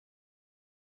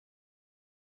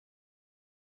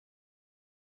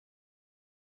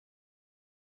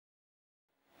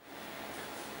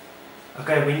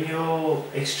Okay, when your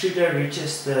extruder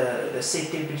reaches the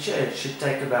set temperature, it should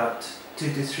take about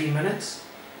 2 to 3 minutes.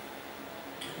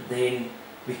 Then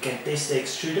we can test the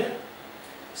extruder.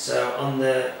 So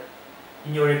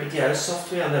in your Repetio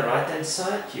software on the right hand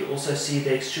side, you also see the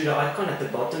extruder icon. At the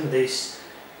bottom there's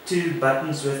two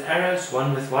buttons with arrows,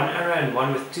 one with one arrow and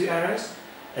one with two arrows.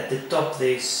 At the top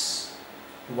there's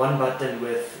one button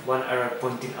with one arrow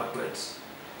pointing upwards.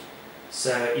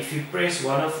 So if you press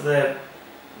one of the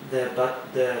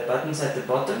buttons at the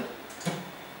bottom,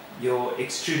 your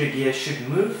extruder gear should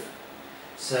move.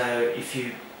 So if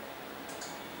you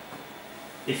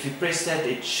press that,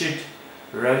 it should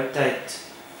rotate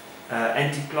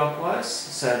anti-clockwise,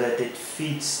 so that it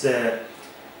feeds the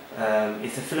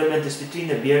if the filament is between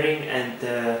the bearing and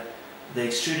the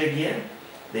extruder gear,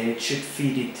 then it should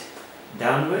feed it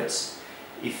downwards.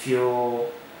 If your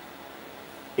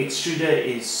extruder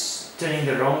is turning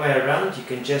the wrong way around, you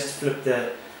can just flip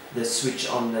the switch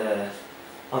on the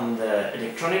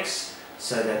electronics,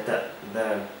 so that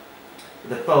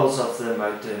the poles of the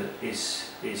motor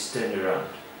is turned around.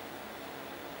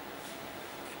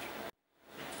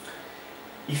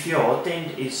 If your hot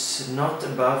end is not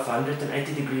above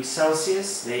 180 degrees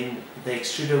Celsius, then the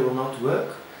extruder will not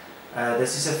work.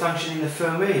 This is a function in the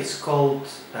firmware. It's called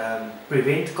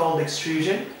prevent cold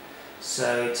extrusion.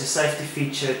 So it's a safety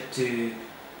feature to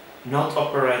not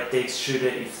operate the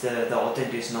extruder if the hot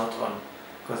end is not on,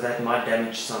 because that might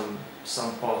damage some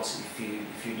parts if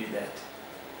you do that.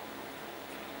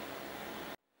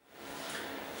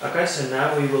 Okay, so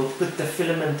now we will put the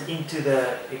filament into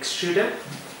the extruder.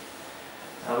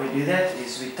 How we do that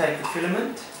is we take the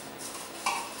filament,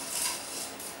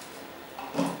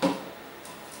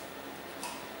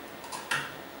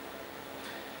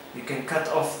 you can cut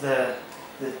off the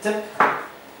tip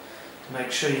to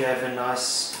make sure you have a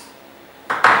nice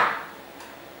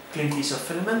clean piece of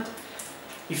filament.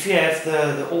 If you have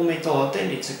the all metal hot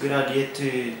end, it's a good idea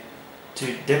to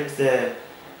dip the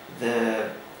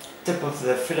tip of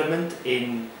the filament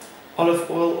in olive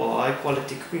oil or high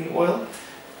quality cooking oil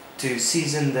to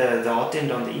season the hot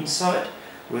end on the inside.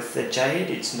 With the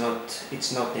J-head, it's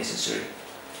not necessary.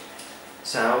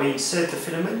 So how we insert the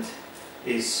filament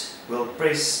is we'll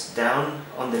press down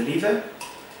on the lever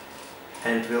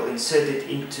and we'll insert it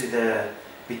into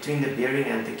between the bearing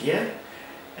and the gear,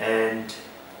 and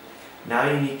now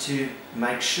you need to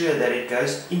make sure that it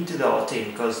goes into the hot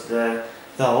end, because the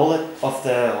hole of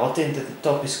the hot end at the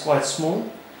top is quite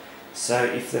small. So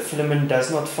if the filament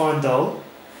does not find the hole,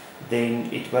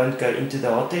 then it won't go into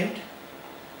the hot end,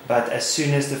 but as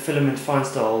soon as the filament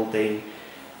finds the hole, then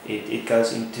it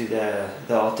goes into the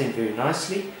hot end very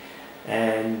nicely.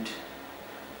 And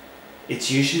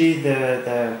it's usually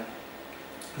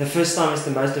the first time is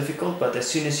the most difficult, but as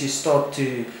soon as you start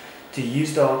to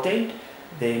use the hot end,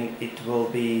 then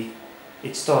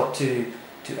it start to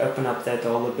open up that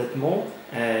hole a bit more,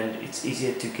 and it's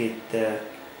easier to get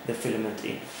the filament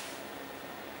in.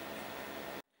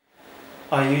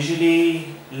 I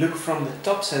usually look from the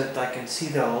top so that I can see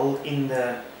the hole in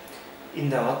the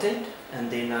hot end,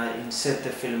 and then I insert the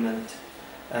filament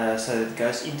so that it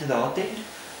goes into the hot end.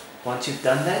 Once you've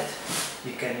done that,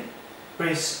 you can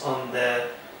press on the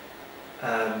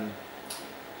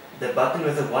button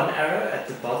with the one arrow at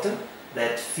the bottom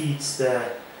that feeds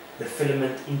the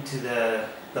filament into the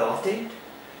hot end.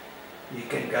 You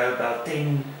can go about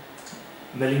 10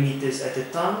 millimeters at a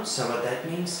time. So what that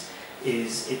means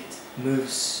is it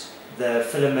moves the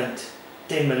filament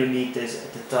 10 millimeters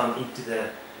at a time into the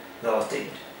hot end.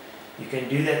 You can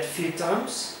do that a few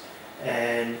times,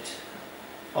 and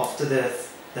after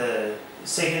the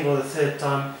second or the third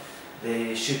time,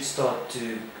 they should start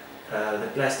to the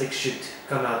plastic should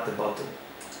come out the bottom.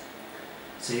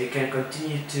 So you can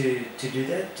continue to do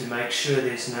that to make sure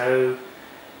there's no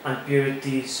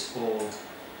impurities or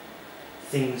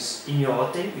things in your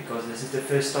hot end, because this is the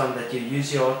first time that you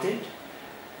use your hot end,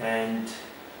 and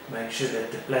make sure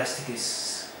that the plastic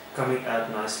is coming out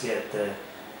nicely at the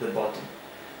bottom.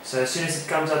 So as soon as it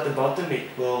comes out the bottom, it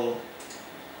will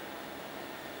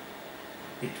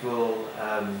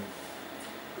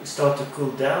start to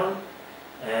cool down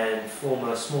and form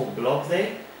a small blob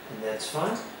there, and that's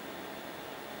fine.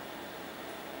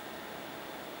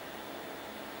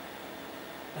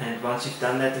 And once you've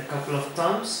done that a couple of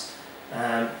times,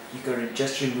 you can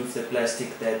just remove the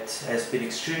plastic that has been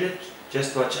extruded.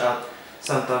 Just watch out,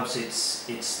 sometimes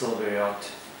it's still very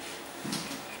hot.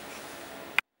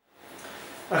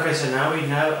 Okay, so now we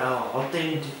know our hot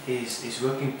end is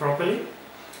working properly,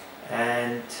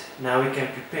 and now we can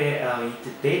prepare our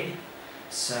heated bed.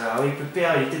 So how we prepare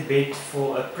our heated bed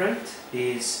for a print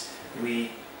is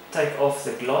we take off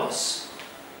the glass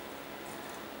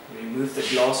remove the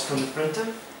glass from the printer.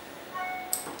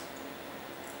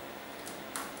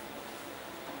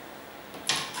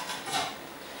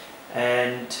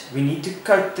 And we need to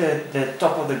coat the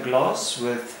top of the glass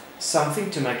with something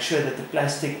to make sure that the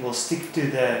plastic will stick to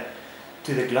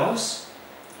the glass.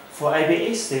 For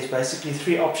ABS, there's basically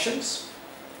three options.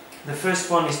 The first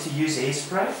one is to use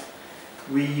hairspray.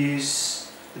 We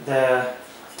use the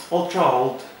Ultra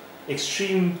Hold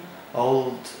Extreme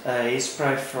Hold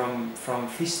hairspray from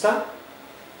Vista.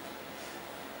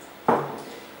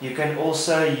 You can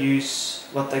also use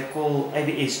what they call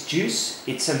ABS juice.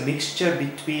 It's a mixture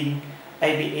between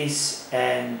ABS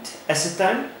and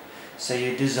acetone. So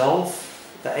you dissolve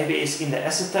the ABS in the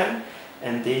acetone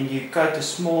and then you coat a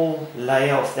small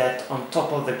layer of that on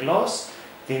top of the glass.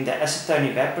 Then the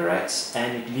acetone evaporates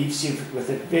and it leaves you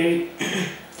with a very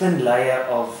thin layer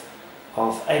of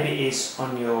ABS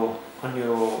on your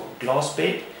glass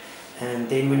bed. And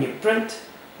then when you print,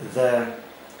 the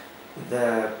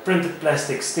printed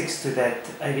plastic sticks to that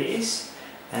ABS.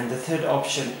 And the third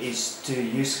option is to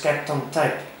use Kapton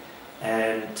tape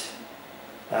and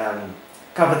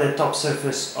cover the top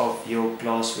surface of your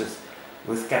glass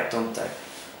with Kapton tape.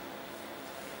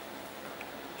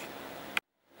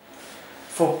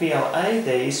 For PLA,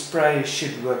 the hairspray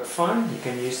should work fine. You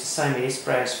can use the same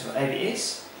hairspray as for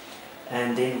ABS.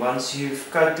 And then once you've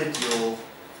coated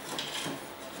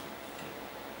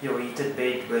your heated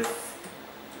bed with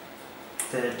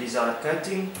the desired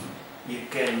coating, you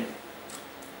can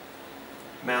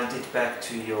mount it back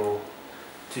to your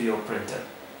printer.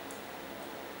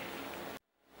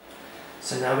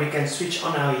 So now we can switch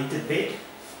on our heated bed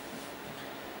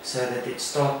so that it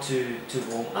starts to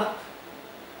warm up.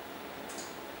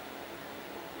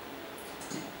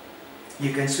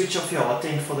 You can switch off your hot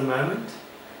end for the moment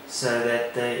so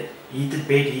that the heated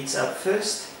bed heats up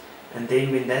first, and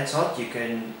then when that's hot you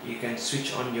can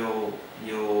switch on your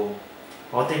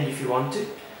hot end if you want to.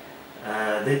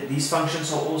 These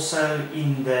functions are also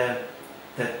in the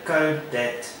code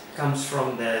that comes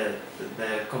from the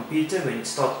computer when it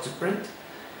starts to print.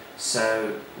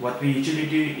 So what we usually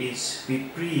do is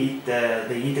we preheat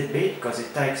the heated bed because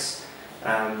it takes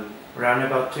around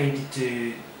about 20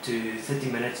 to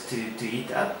 30 minutes to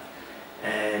heat up,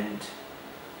 and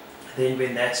then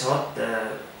when that's hot,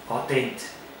 the hot end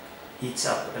heats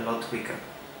up a lot quicker.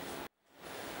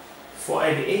 For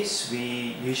ABS,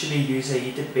 we usually use a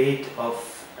heated bed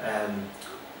of,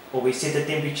 or we set the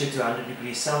temperature to 100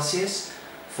 degrees Celsius.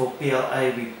 For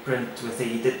PLA, we print with a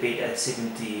heated bed at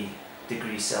 70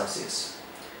 degrees Celsius.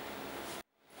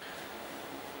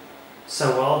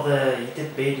 So while the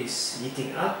heated bed is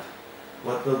heating up,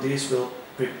 what we'll do is we'll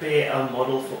prepare our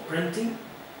model for printing.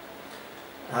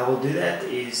 How we'll do that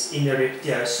is in the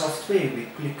Reptio software, we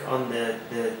click on the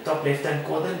top left hand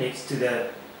corner next to the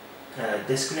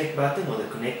disconnect button or the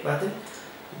connect button.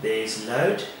 There's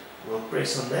load. We'll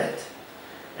press on that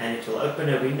and it will open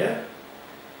a window,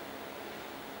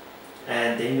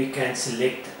 and then we can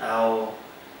select our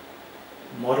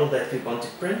model that we want to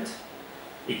print.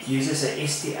 It uses a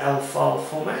STL file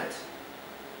format.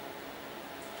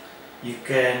 You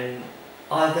can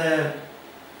either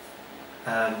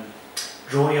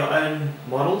draw your own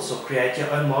models or create your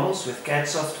own models with CAD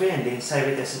software and then save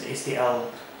it as an STL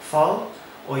file,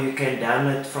 or you can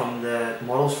download from the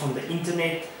models from the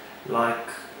internet, like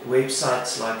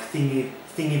websites like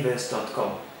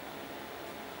thingiverse.com.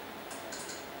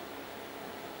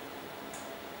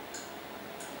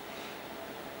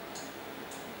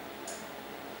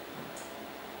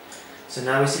 So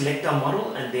now we select our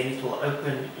model and then it will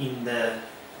open in the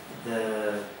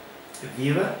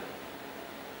viewer.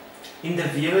 In the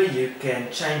viewer you can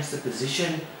change the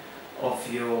position of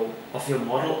your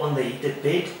model on the heated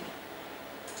bed.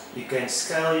 You can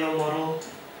scale your model.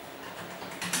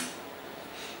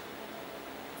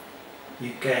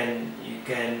 You can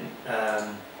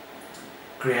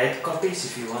create copies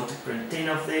if you want to print 10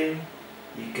 of them.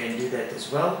 You can do that as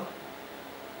well.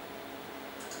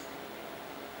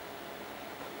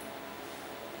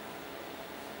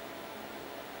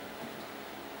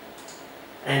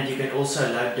 And you can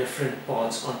also load different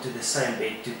parts onto the same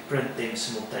bed to print them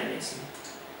simultaneously.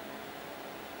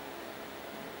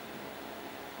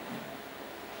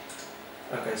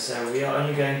 Okay, so we are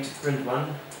only going to print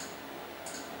one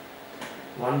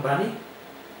bunny.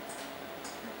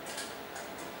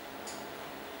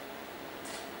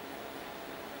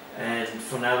 And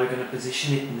for now we're going to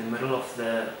position it in the middle of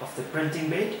the printing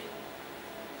bed.